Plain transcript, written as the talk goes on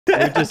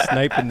We're just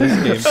sniping this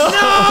game. No!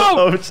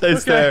 Oh,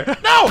 Chase there.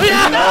 No!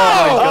 Yeah,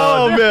 no!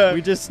 Oh, man.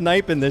 We just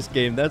sniping this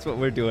game. That's what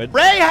we're doing.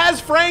 Ray has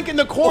Frank in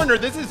the corner.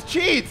 This is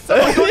cheats.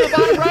 Someone go to the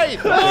bottom right.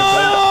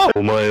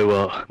 Omae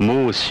wa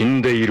mou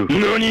shindeiru.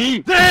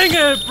 Nani? Dang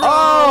it, bro!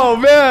 Oh,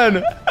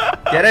 man.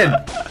 Get in.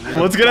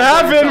 What's gonna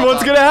happen?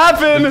 What's gonna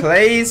happen?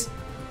 Please.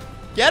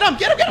 Get him!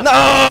 Get him! Get him!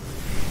 No!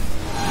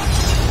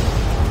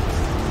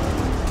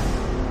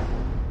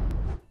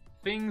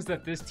 Things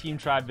that this Team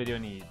Tribe video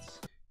needs.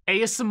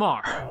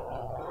 ASMR.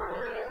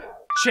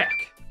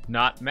 Check.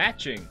 Not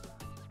matching.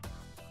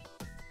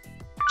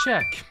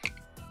 Check.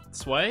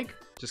 Swag?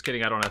 Just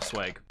kidding, I don't have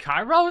swag.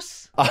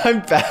 Kairos? I'm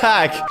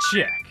back.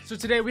 Check. So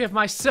today we have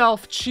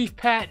myself, Chief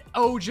Pat,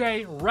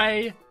 OJ,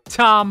 Ray,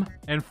 Tom,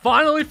 and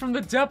finally from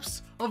the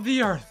depths of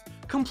the earth,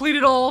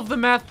 completed all of the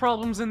math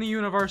problems in the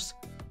universe,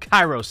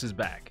 Kairos is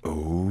back.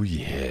 Oh,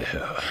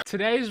 yeah.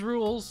 Today's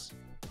rules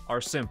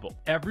are simple.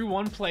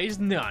 Everyone plays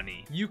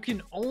Nani. You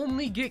can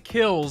only get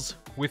kills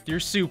with your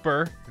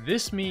super.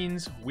 This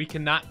means we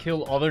cannot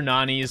kill other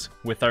Nanis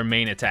with our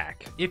main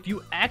attack. If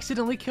you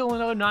accidentally kill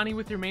another Nani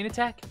with your main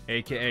attack,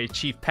 aka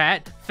Chief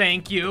Pat,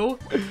 thank you.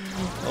 Oh,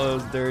 that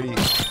was dirty.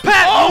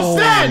 Pat, oh,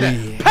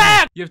 yeah.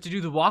 Pat! You have to do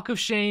the walk of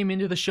shame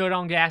into the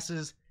showdown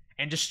gases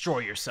and destroy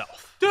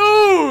yourself.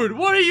 Dude,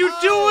 what are you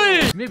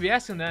doing? You may be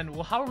asking then,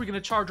 well, how are we gonna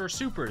charge our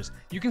supers?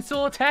 You can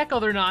still attack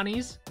other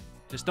Nanis,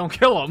 just don't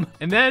kill them.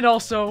 And then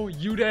also,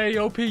 Uday,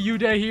 OP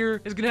Uday here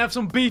is gonna have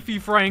some beefy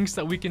Franks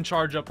that we can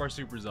charge up our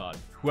supers on.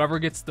 Whoever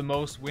gets the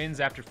most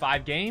wins after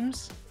 5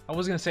 games, I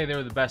was gonna say they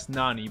were the best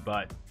Nani,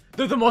 but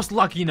they're the most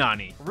lucky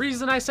Nani.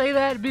 Reason I say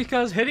that,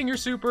 because hitting your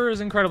super is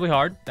incredibly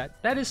hard.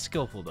 That is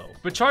skillful though.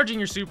 But charging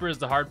your super is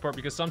the hard part,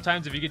 because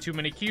sometimes if you get too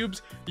many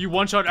cubes, you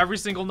one-shot every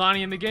single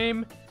Nani in the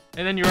game,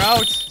 and then you're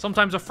out.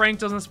 Sometimes a Frank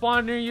doesn't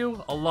spawn near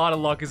you. A lot of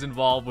luck is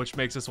involved, which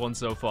makes this one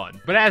so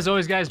fun. But as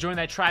always, guys, join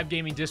that Tribe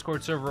Gaming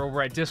Discord server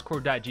over at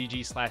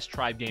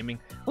discord.gg/tribegaming.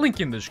 Link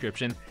in the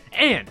description.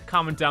 And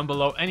comment down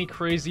below any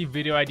crazy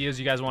video ideas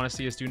you guys want to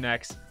see us do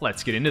next.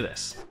 Let's get into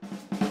this.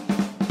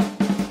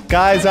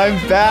 Guys, I'm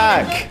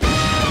back.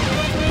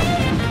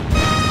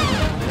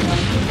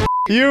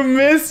 You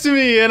missed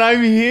me, and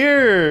I'm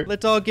here.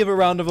 Let's all give a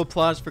round of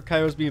applause for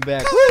Kairos being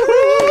back.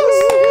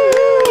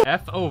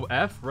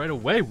 FOF right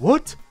away.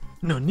 What?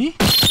 Nani?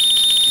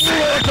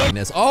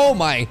 Oh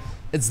my,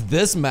 it's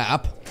this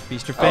map.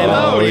 Feast your family.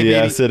 Oh, baby.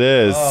 yes, it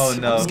is. Oh,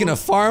 no. I'm just gonna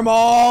farm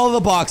all the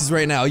boxes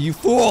right now, you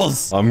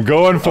fools. I'm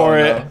going for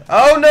it.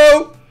 Oh,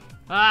 no.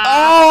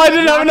 Ah, Oh, I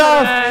didn't have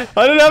enough.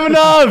 I didn't have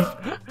enough.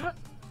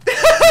 Who's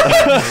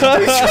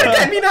trying to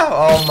get me now?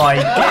 Oh, my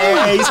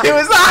days. Who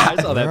was that?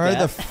 I saw that. Where are Pat.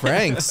 the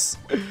Franks?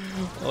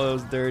 Oh, that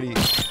was dirty.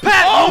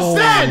 Pat, oh,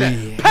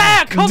 Ben!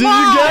 Pat, come Did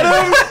on! you get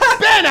him?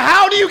 Ben,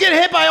 how do you get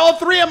hit by all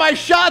 3 of my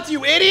shots,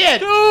 you idiot?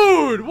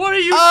 Dude, what are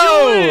you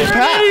Oh, doing?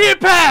 Pat. Idiot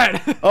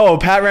Pat! Oh,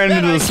 Pat ran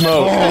into the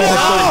smoke.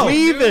 Oh,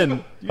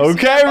 Weaving.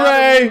 Okay,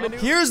 Ray.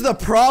 here's the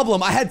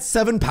problem. I had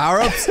 7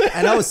 power-ups,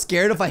 and I was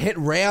scared if I hit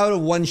Ray, I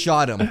would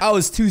one-shot him. I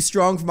was too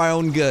strong for my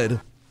own good.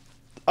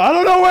 I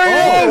don't know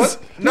where he is.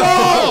 No.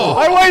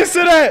 I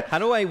wasted it. How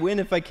do I win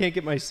if I can't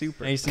get my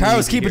super? Nice and Kairos,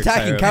 easy keep here,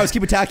 attacking. Kairos. Kairos,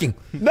 keep attacking.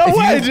 No If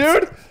way, you-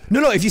 dude.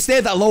 No, if you stay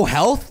at that low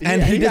health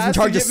and he doesn't has to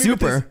charge a get me with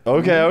super.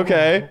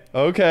 Okay.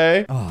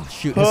 Oh,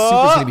 shoot. His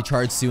super's gonna be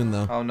charged soon,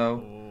 though. Oh,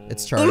 no.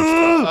 It's charged.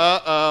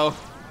 Uh-oh.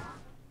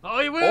 Oh,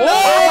 he will.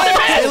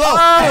 Stay low.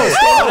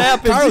 What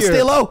happens Kairos, here?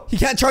 stay low. He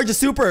can't charge a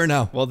super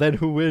now. Well, then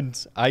who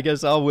wins? I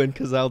guess I'll win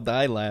because I'll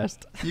die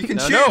last. You can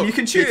shoot him. You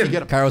can shoot him.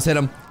 Kairos, hit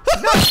him.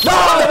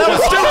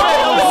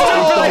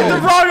 The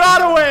wrong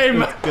auto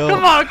aim.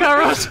 Come on,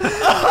 Kairos.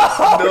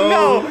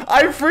 No,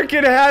 I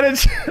freaking had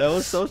it. That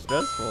was so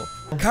stressful.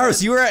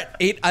 Kairos, you were at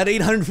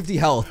 850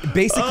 health.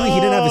 Basically, he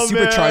didn't have his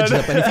super man. charged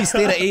up, and if he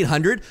stayed at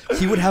 800,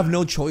 he would have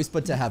no choice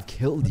but to have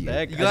killed you.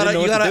 Heck, You I didn't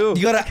know what to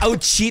do. gotta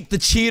out-cheat the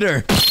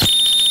cheater.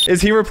 Is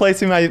he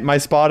replacing my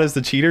spot as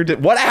the cheater?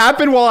 What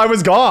happened while I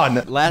was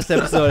gone? Last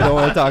episode, I don't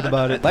want to talk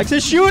about it. Lex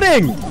is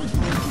shooting.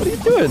 What are you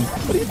doing?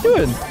 What are you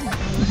doing?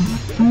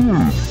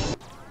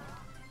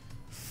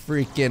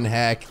 Freaking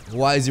heck.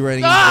 Why is he running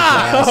into the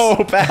grass?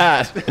 Oh,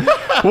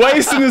 Pat.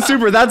 Wasting the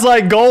super. That's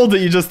like gold that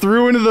you just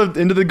threw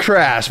into the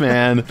crash,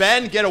 man.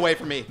 Ben, get away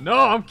from me. No,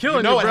 I'm killing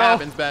You know what bro.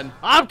 happens, Ben.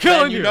 I'm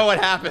killing Ben, you. you know what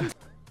happens.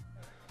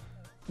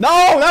 No,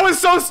 that was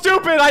so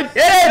stupid.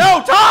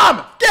 No,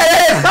 Tom!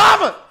 Get in!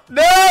 Tom!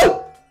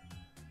 No.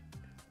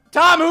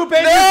 Tom, who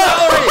paid your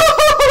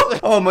salary?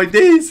 Oh, my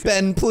days.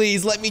 Ben,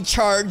 please, let me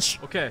charge.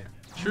 Okay,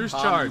 truce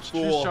Tom, charge.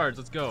 you Truce fool. charge.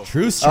 Let's go.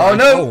 Truce charge.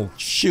 no. Oh,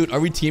 shoot. Are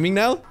we teaming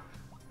now?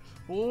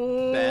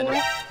 Oh. Ben,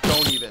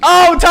 don't even.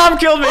 Oh, Tom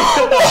killed me.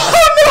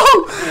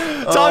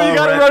 Oh, no. Tom, you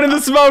gotta run in the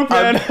smoke,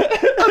 man.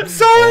 I'm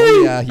sorry.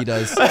 Oh, yeah, he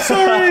does.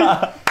 Sorry.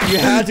 You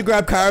had to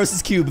grab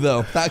Kairos' cube,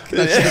 though. That should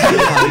have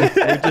been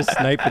fun. We're just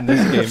sniping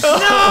this game.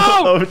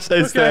 Oh,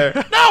 Chase there.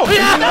 No!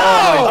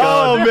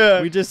 Oh,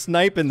 man. We just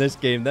sniping this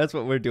game. That's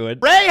what we're doing.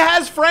 Ray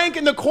has Frank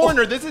in the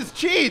corner. This is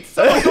cheats.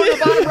 Someone go to the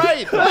bottom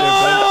right.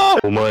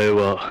 Omae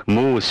wa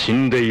mou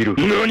shindeiru.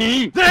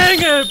 Nani? Dang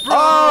it, bro.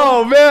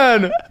 Oh,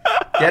 man.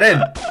 Get in.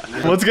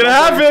 What's gonna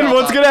happen?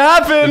 What's gonna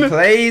happen?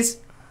 Please.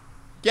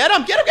 Get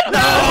him! Get him! Get him!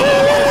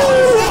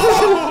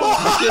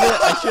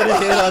 I should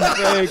have hit on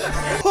Frank.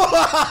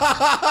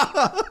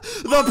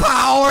 The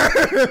power.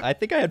 I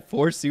think I had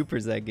 4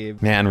 supers that game.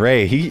 Man,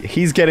 Ray,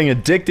 he's getting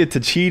addicted to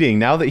cheating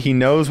now that he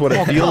knows what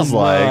it feels Come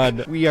like.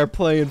 on. We are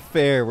playing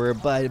fair. We're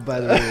abiding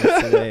by the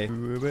rules today.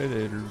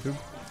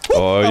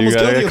 Oh, you Almost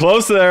gotta killed get you.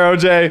 close there,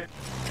 OJ.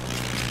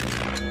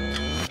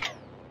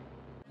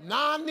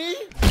 Nani?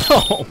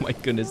 Oh my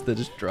goodness, the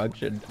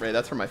destruction. Ray,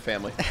 that's for my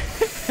family.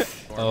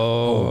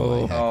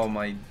 Oh. Oh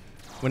my.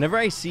 Whenever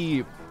I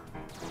see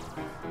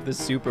the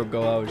super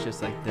go out, it's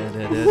just like da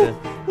da da da.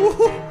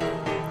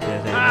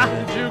 Ah,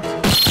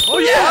 juked. Oh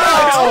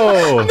yeah!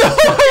 Oh!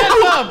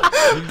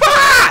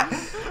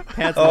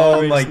 Pat's Oh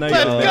always my snipe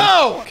Let's on.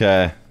 go!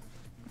 Okay.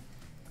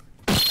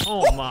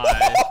 Oh my.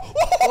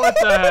 What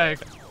the heck?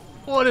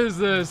 What is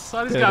this?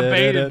 I just got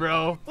baited,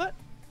 bro.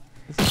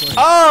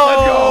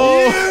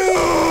 Oh!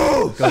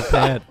 Go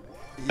Pat.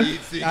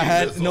 I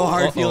had no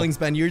hard feelings,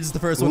 Ben. You're just the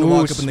first one to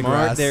walk up in the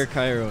smart grass. there,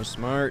 Cairo.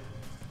 Smart.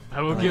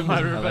 I will give my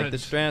I revenge. like the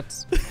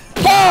strats.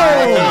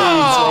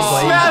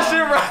 Smash it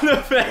right in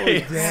the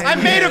face!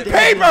 I'm made of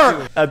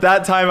paper! At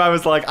that time, I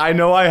was like, I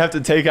know I have to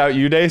take out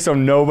Uday so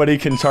nobody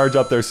can charge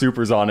up their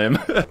supers on him.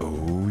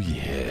 Oh,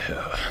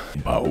 yeah.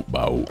 Bow,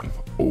 bow.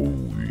 Oh,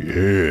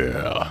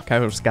 yeah.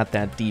 Cairo's got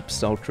that deep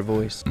Sultra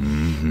voice. I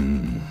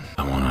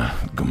wanna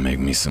go make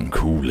me some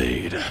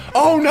Kool-Aid.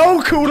 Oh,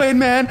 no, Kool-Aid,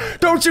 man.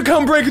 Don't you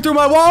come breaking through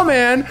my wall,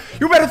 man.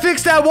 You better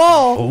fix that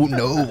wall. Oh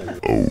no.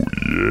 Oh,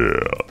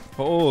 yeah.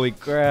 Holy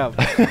crap.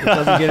 It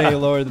doesn't get any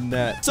lower than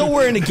that. So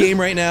we're in a game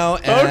right now.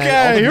 And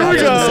Okay, all the here we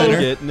maps are in the go. center.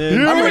 Getting in.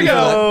 Here I'm we ready for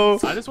go.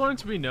 I just want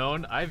it to be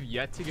known, I've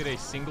yet to get a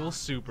single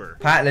super.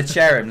 Pat, let's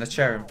share him. Let's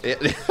share him.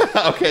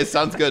 Okay,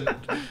 sounds good.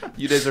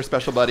 You days are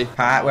special, buddy.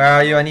 Pat, where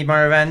are you? I need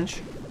my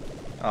revenge.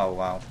 Oh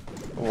wow.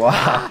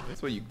 Wow.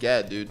 That's what you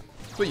get, dude.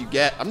 That's what you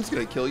get. I'm just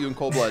gonna kill you in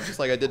cold blood, just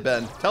like I did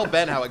Ben. Tell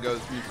Ben how it goes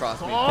when you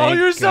cross me. Oh, Thank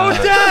you're so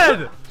God.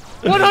 dead!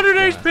 100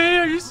 HP,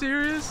 are you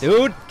serious?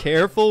 Dude,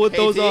 careful with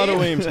those KT.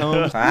 auto aims,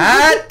 Holmes.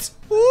 Pat,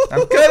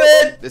 I'm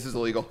coming. This is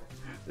illegal.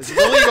 This is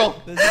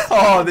illegal.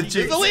 Oh, the This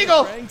is juice.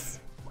 illegal. I'm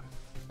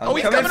Oh,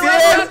 he's coming coming for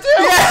around you. now, too.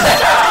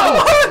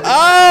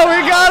 Oh, we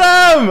got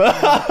him.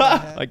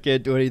 I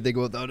can't do anything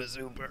without a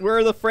super. Where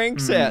are the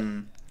Franks at?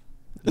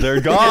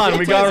 They're gone.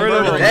 We got rid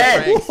of them.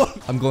 Dead.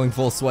 I'm going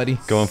full sweaty.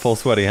 Going full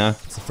sweaty, huh?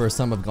 It's the first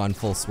time I've gone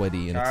full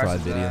sweaty in a Ours tribe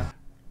is, video.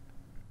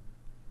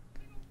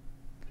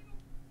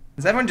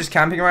 Is everyone just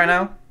camping right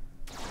now?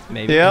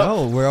 Maybe. Yep.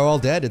 Oh, we're all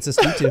dead. It's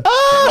just you two.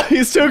 Ah,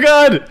 he's too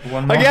good.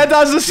 One I more. can't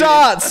dodge the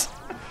shots.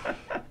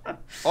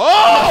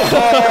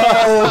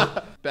 Oh!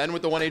 Ben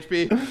with the 1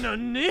 HP.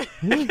 Nani?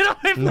 Get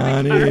away from me.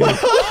 Nani. OJ.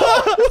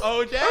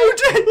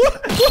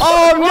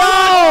 Oh no!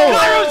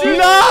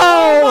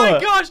 Oh my No!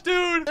 gosh,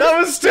 dude! That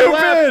was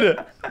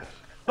stupid.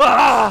 Wait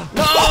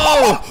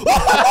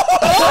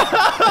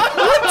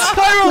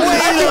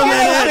a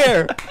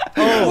minute.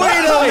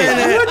 Wait a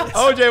minute.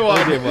 OJ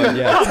won.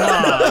 Yeah.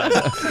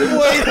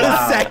 Wait a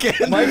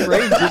second. My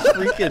brain just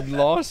freaking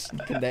lost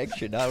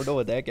connection. I don't know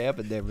what the heck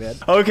happened there, man.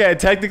 Okay,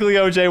 technically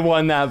OJ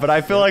won that, but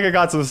I feel like I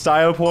got some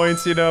style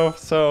points, you know,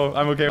 so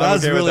I'm okay. That I'm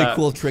was okay a really with that.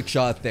 cool trick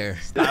shot there.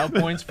 Style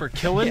points for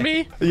killing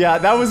me? Yeah,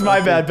 that was my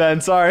bad, Ben.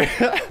 Sorry.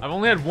 I've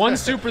only had 1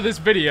 super this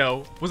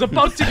video. Was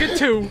about to get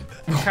 2.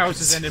 Couch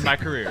has ended my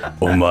career.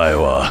 Omae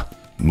wa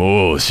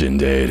mou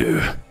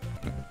shindeiru.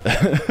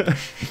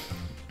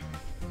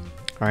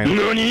 Alright.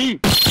 Nani?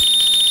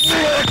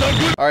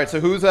 All right, so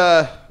who's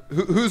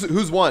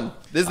won?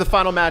 This is the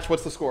final match.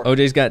 What's the score?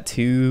 OJ's got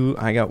 2.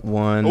 I got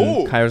 1.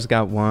 Ooh. Cairo's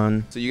got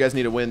 1. So you guys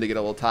need a win to get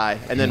a little tie,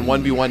 and then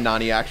 1v1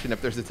 Nani action if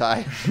there's a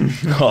tie.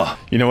 Oh,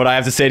 you know what I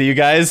have to say to you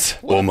guys?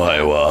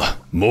 Omae wa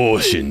mou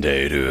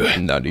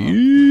shindeiru.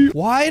 Nani.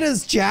 Why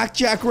does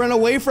Jack run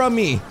away from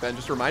me? Ben,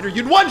 just a reminder,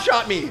 you'd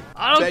one-shot me.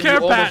 I don't Ben, care,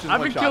 you almost Pat. just I've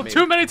been one-shot killed me.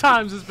 too many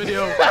times this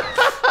video.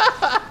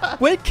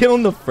 Quit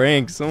killing the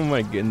Franks. Oh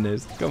my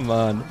goodness. Come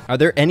on. Are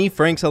there any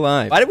Franks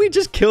alive? Why did we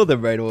just kill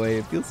them right away?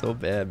 It feels so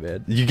bad,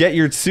 man. You get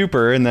your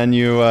super and then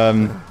you,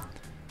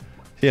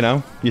 you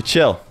know, you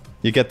chill.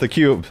 You get the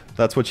cube.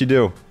 That's what you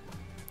do.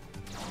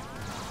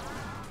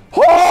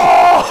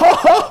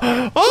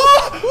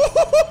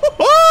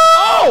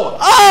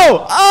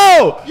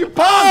 Oh! You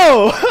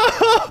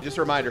Oh! Just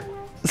a reminder.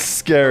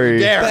 Scary.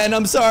 Dare. Ben,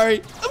 I'm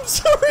sorry. I'm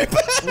sorry,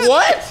 Ben.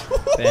 What?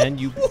 Ben,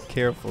 you be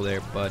careful there,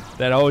 bud.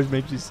 That always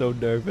makes you so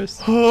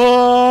nervous.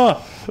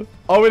 Oh,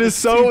 it is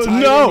so too tight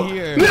no. in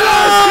here.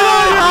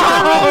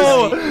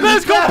 No!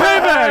 Let's go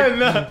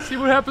payback! See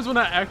what happens when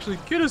I actually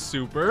get a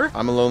super.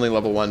 I'm a lonely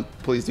level 1.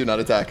 Please do not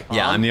attack.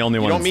 Yeah, I'm the only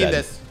You one. don't mean that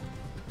said. this.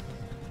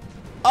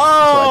 Oh,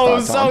 That's what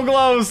I so thought, Tom.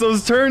 close.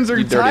 Those turns are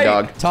You dirty tight.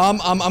 dog. Tom,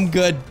 I'm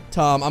good.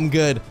 Tom, I'm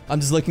good. I'm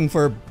just looking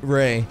for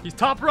Ray. He's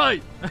top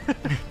right.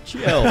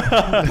 Chill.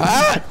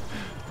 Pat!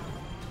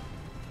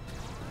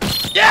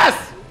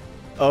 Yes!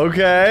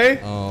 Okay.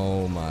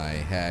 Oh my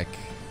heck.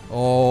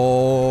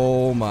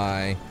 Oh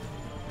my.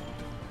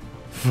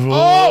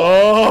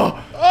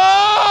 Oh.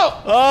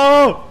 Oh!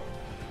 Oh.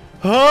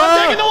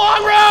 Taking the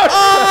long road.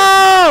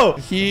 Oh!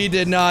 He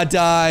did not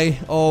die.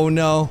 Oh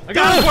no. I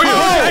got it for you,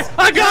 OJ.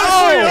 I got it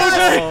for you,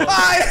 OJ.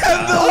 I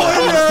am the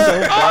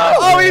winner.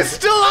 Oh, he's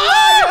still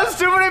alive. That's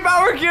too many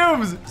power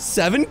cubes.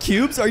 7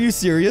 cubes? Are you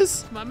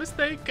serious? My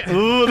mistake.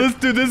 Ooh,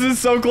 this is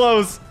so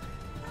close.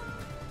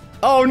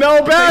 Oh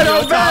no, Ben!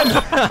 Oh, Ben!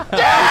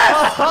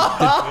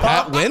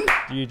 Pat win?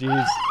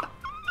 GG's.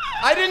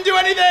 I didn't do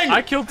anything.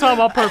 I killed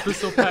Tom on purpose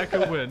so Pat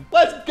could win.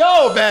 Let's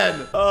go,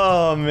 Ben.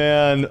 Oh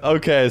man.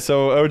 Okay,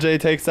 so OJ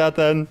takes that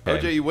then.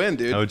 OJ, you win,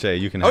 dude. OJ,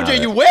 you can. Have OJ,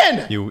 it. you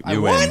win. You I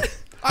win. won?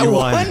 I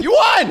won? You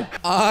won.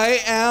 I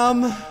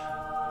am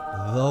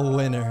the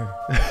winner.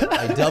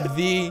 I dub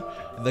thee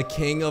the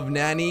king of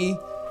Nani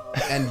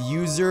and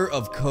user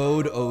of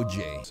code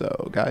OJ.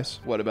 So,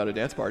 guys, what about a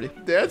dance party?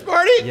 Dance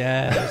party?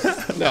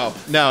 Yes. No.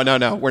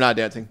 We're not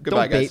dancing.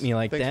 Goodbye, Don't bait guys. me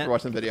like Thanks that. for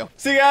watching the video.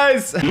 See you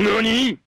guys. Nani?